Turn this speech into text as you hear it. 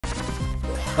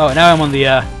Oh, now I'm on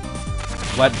the,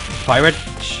 what? Pirate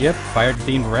ship?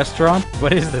 Pirate-themed restaurant?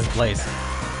 What is this place?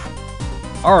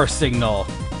 R signal.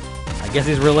 I guess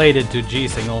he's related to G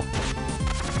signal.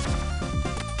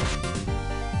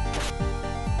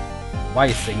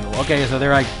 Y signal. Okay, so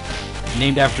they're like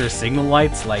named after signal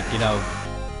lights, like, you know,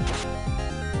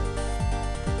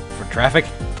 for traffic,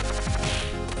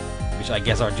 which I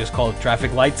guess are just called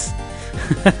traffic lights.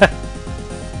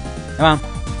 Come on.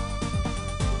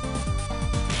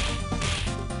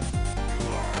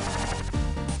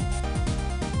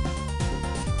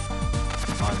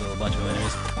 Oh, there's a little bunch of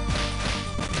enemies.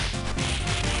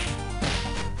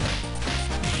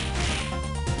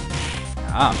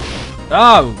 Ah.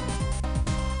 Oh!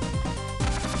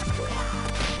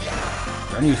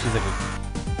 Run use is like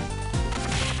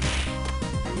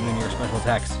even your special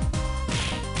attacks.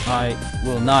 I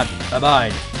will not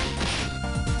abide.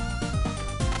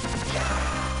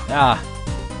 Ah.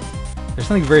 There's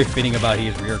something very fitting about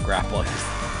his rear grapple. He just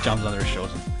jumps on their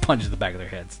shoulders and punches the back of their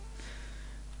heads.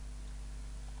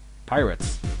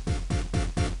 Pirates.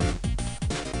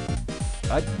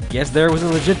 I guess there was a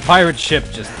legit pirate ship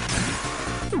just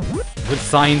with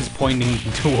signs pointing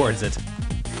towards it.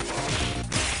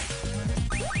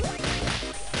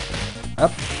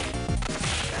 Up.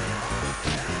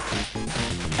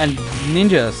 And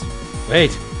ninjas.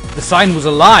 Wait, the sign was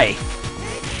a lie.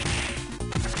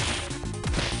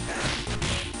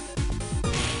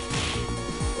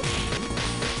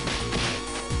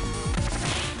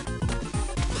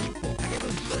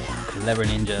 Clever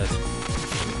ninjas.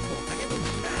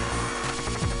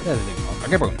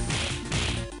 Okay, bro.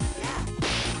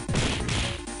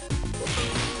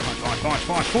 Punch, punch,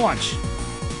 punch, punch.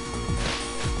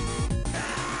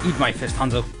 Eat my fist,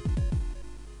 Hanzo.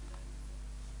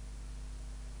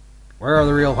 Where are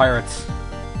the real pirates?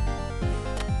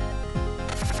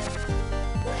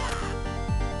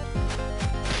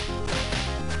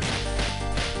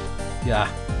 Yeah.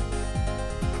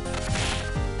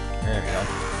 There we go.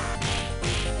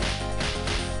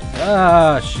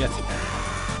 Ah, shit.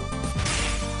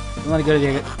 Not a good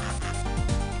idea.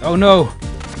 Oh no!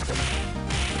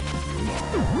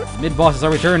 Mid-bosses are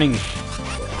returning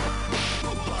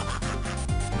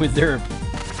with their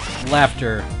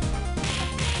laughter.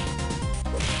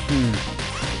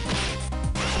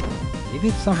 Maybe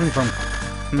it's something from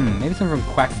maybe something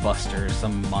from Quackbuster or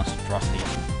some monstrosity.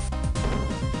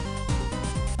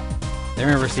 I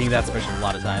remember seeing that special a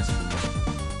lot of times.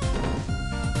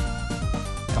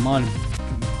 Come on,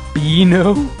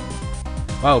 Beano?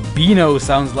 Wow, Beano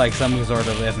sounds like some sort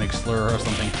of ethnic slur or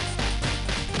something.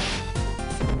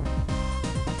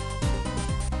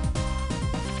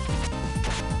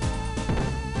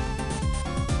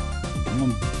 Come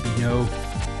on, Beano.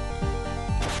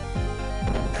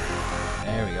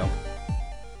 There we go.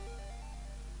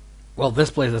 Well, this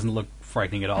place doesn't look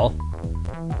frightening at all.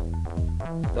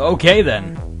 Okay,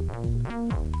 then.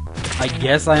 I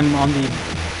guess I'm on the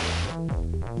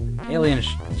alien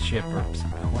ship or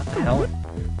something. What the hell?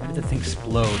 Why did the thing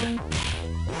explode?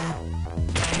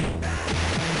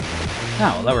 Oh,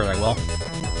 well, that worked very well.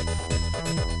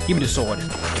 Give me the sword.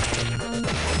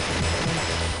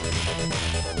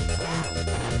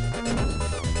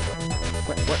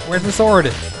 Where's the sword?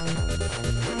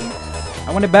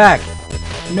 I want it back.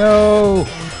 No!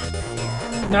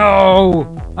 No!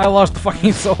 I lost the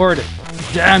fucking sword.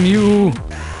 Damn you!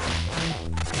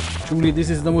 Truly, this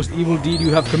is the most evil deed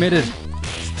you have committed.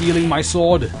 Stealing my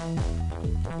sword.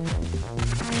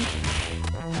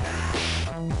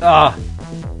 Ah!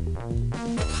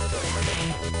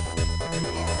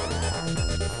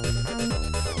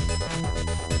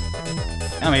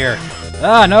 Come here.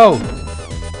 Ah, no!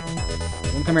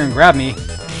 Don't come here and grab me.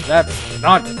 That's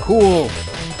not cool.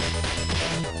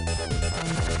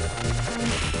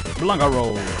 Blanca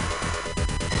roll.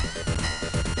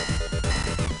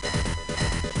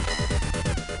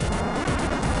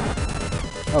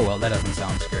 Oh well, that doesn't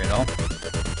sound scary at all.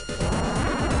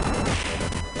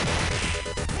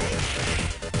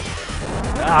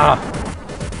 Ah!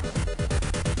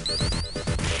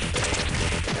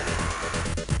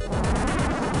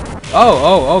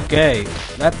 Oh, okay.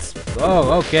 That's...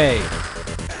 oh, okay.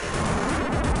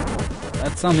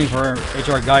 That's something for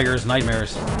H.R. Geiger's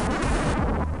nightmares.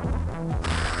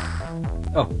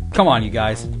 Oh, come on, you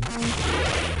guys. There's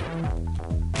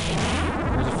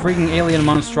a freaking alien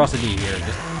monstrosity here.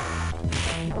 Just...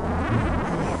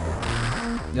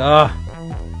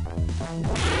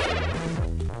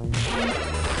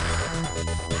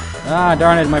 ah,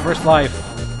 darn it, my first life.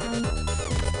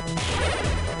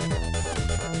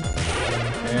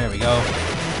 There we go.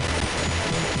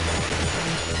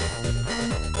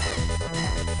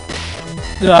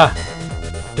 Ah!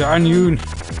 Darn you!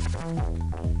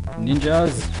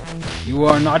 Ninjas! You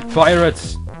are not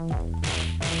pirates!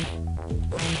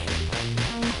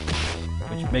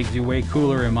 Which makes you way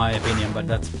cooler in my opinion, but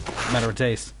that's a matter of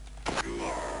taste.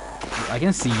 I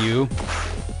can see you.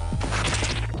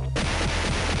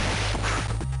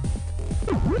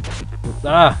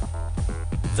 Ah!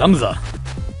 Zamza!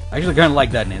 I actually kinda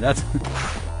like that name. That's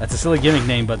a silly gimmick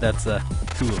name, but that's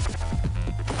cool.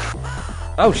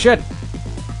 Oh shit!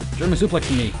 German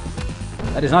suplexing me.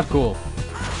 That is not cool.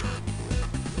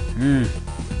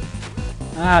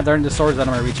 Ah, darn, the sword's out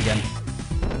of my reach again.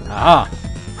 Aha!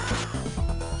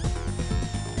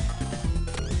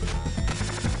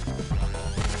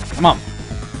 Come on.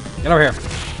 Get over here.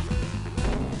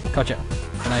 Gotcha.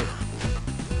 Can I...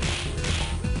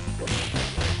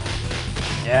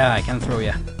 Yeah, I can throw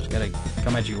you. Just gotta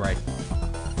come at you right.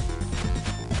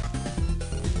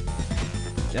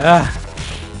 Ah!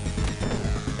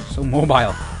 So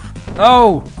mobile.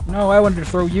 Oh! No, I wanted to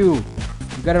throw you.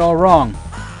 You got it all wrong.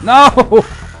 No!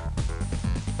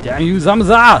 Damn you,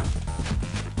 Zamza!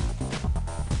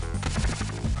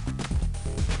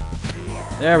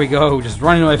 There we go, just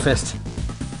running my fist.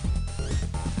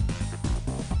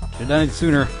 Should've done it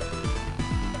sooner.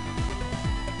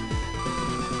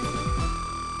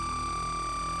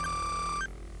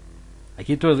 I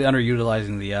keep totally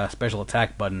underutilizing the special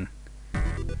attack button.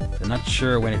 I'm not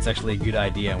sure when it's actually a good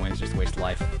idea and when it's just a waste of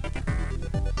life.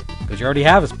 Because you already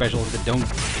have a special that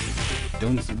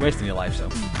don't waste any life, so.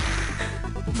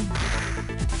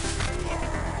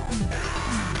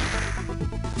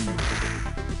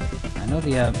 I know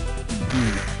the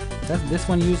does this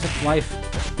one use its life?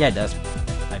 Yeah, it does.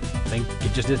 I think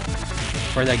it just did.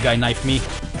 Before that guy knifed me.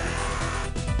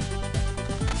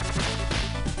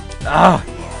 Ah!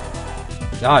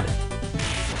 God.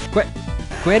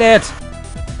 Quit it!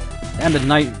 And the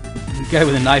guy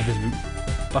with the knife is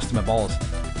busting my balls.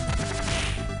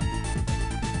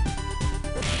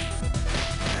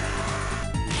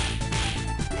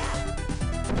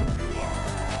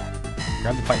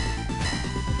 Grab the pipe.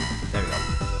 There we go.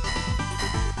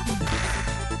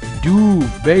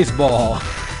 Do baseball.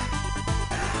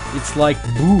 It's like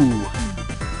boo.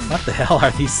 What the hell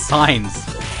are these signs?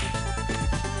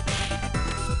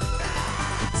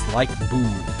 It's like boo.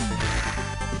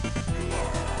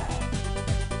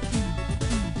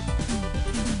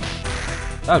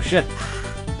 Oh shit.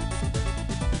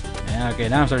 Yeah, okay,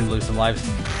 now I'm starting to lose some lives.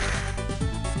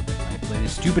 I played it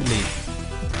stupidly.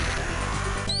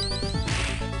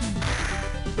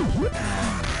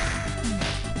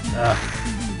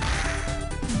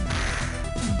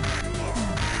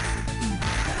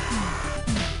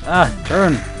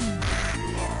 Turn!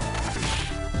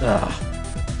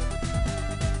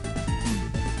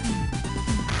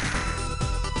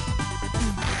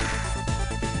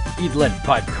 Eat lead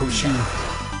pipe, Koshu.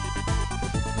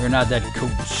 You're not that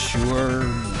sure.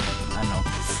 I don't know.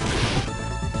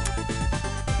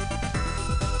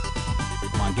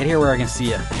 Come on, get here where I can see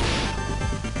you.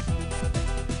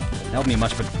 Doesn't help me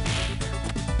much, but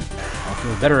I'll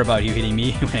feel better about you hitting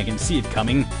me when I can see it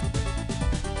coming.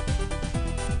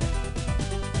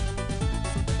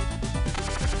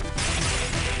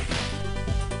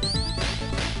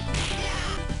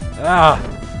 Ah!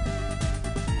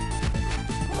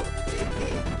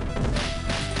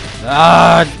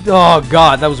 Ah! Oh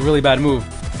god, that was a really bad move.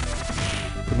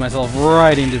 Put myself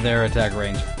right into their attack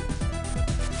range.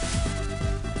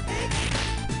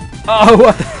 Oh,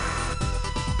 what?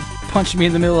 Punched me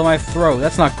in the middle of my throat.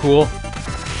 That's not cool.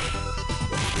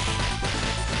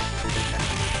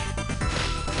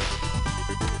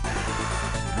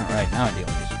 Alright, now I deal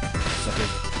with these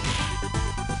suckers.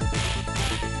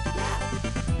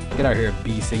 Get out of here,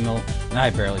 B signal. I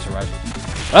barely survived.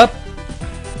 Up!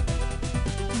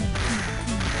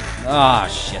 Ah,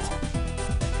 shit.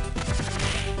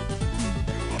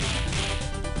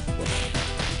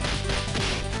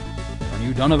 Are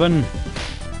you Donovan?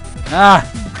 Ah!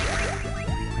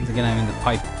 Once again, I'm in the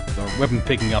pipe, or weapon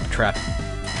picking up trap.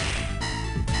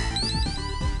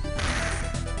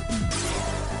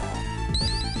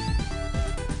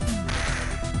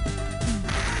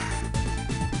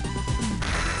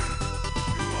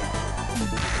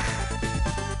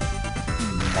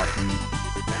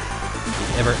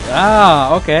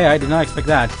 Ah, okay, I did not expect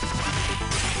that.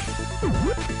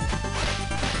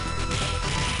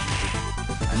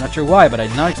 I'm not sure why, but I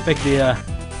did not expect the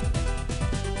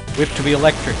whip to be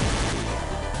electric.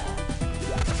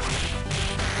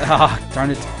 Ah,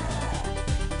 darn it.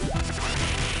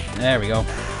 There we go.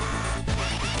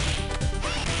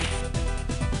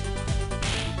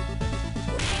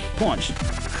 Punch.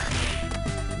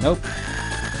 Nope.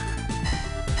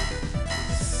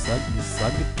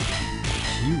 Sug.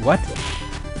 You what?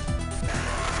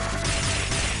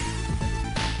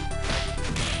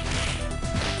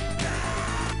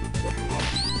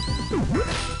 There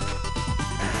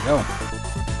we go.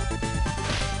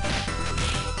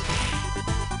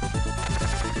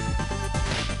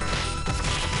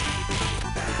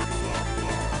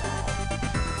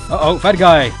 Uh-oh, fat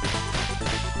guy!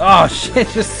 Oh shit,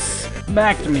 just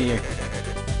smacked me.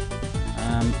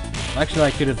 Actually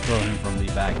I could have thrown him from the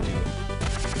back too.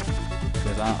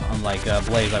 Because unlike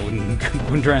Blaze, I wouldn't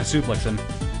try and suplex him.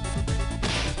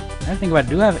 I don't think about it.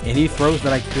 Do I have any throws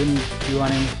that I couldn't do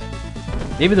on him?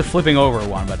 Maybe the flipping over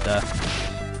one, but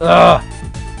ugh!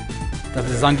 That's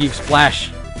the Zangief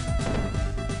splash.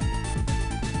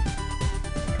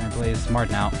 Try and play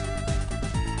smart now.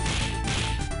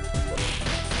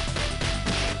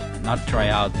 Not try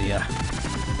out the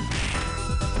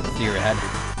theory head.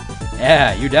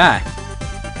 Yeah, you die.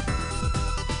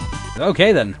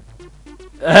 Okay then.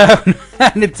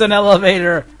 And it's an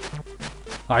elevator.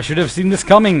 I should have seen this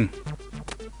coming.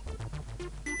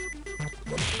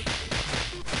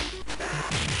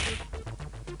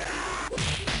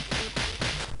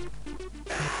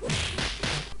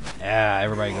 Yeah,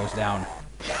 everybody goes down.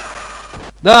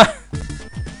 Ah!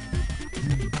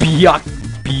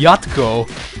 Biatko.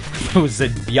 Who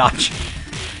said biatch?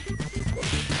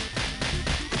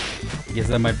 I guess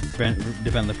that might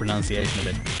depend on the pronunciation of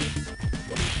it.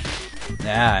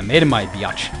 Yeah, I made him my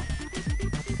biatch.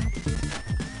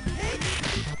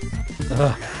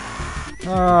 Ugh.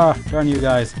 Ah, darn you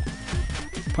guys.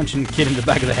 Punching kid in the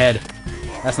back of the head.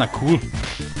 That's not cool.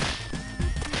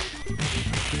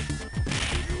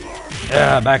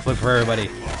 Yeah, backflip for everybody.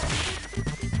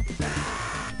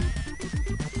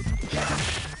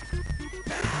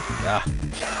 Yeah.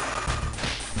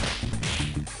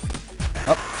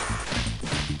 Up.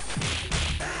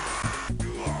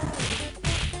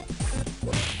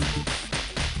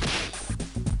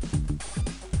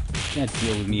 Can't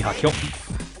deal with me, Hakyo.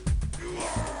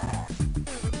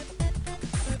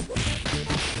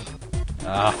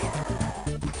 Ah.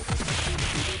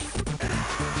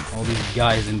 All these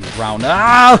guys in the round.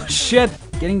 Oh, shit!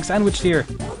 Getting sandwiched here.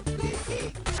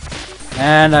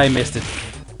 And I missed it.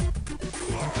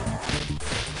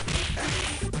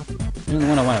 The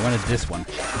one I wanted this one.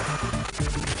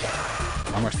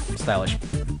 I'm more stylish.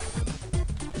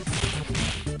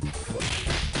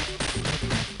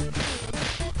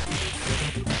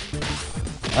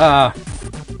 Ah.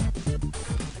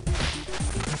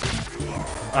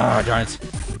 Ah, darn it.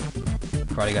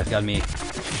 Karate guys got me.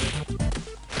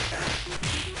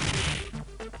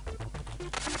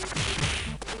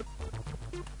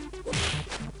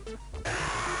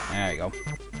 There you go.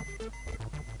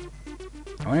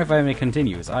 I wonder if it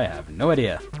continues. I have no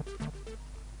idea.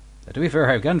 But to be fair,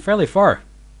 I've gotten fairly far.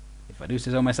 If I do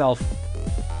say so myself.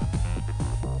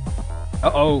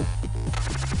 Uh-oh.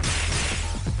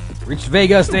 Reached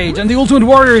Vega stage, and the Ultimate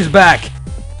Warrior is back!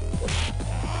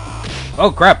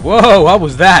 Oh crap, whoa, what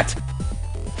was that?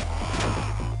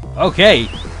 Okay,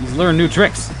 he's learned new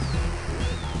tricks.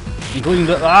 Including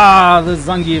the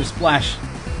Zangief splash.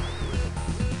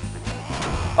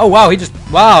 Oh wow, he just,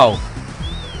 wow!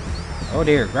 Oh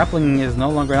dear, grappling is no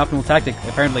longer an optimal tactic,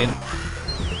 apparently.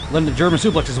 Learned the German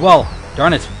suplex as well.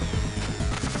 Darn it.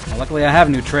 Well, luckily I have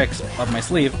new tricks up my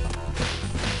sleeve.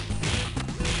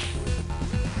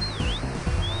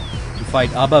 To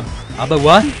fight Abba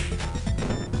what?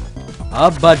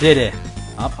 Abba did it.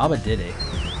 Abba did it.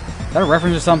 Is that a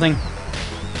reference to something?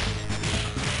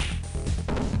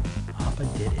 Abba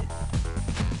did it.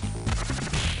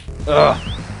 Ugh.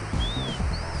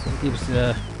 So he keeps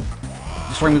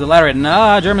destroying with the ladder and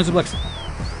German suplex.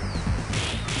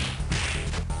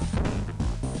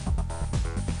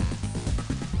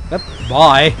 Yep,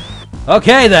 bye.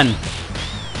 Okay then.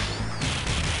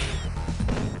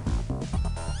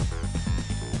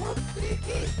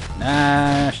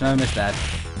 Nah, I should have missed that.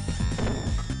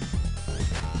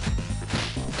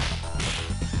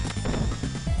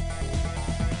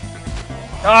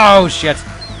 Oh shit!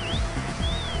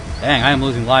 Dang, I am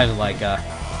losing lives like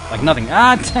nothing.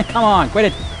 Come on, quit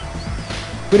it!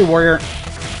 Quit it, warrior!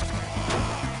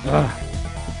 Ugh.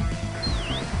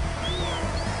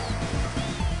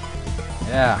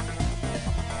 Yeah.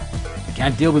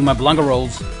 Can't deal with my blunga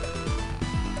rolls.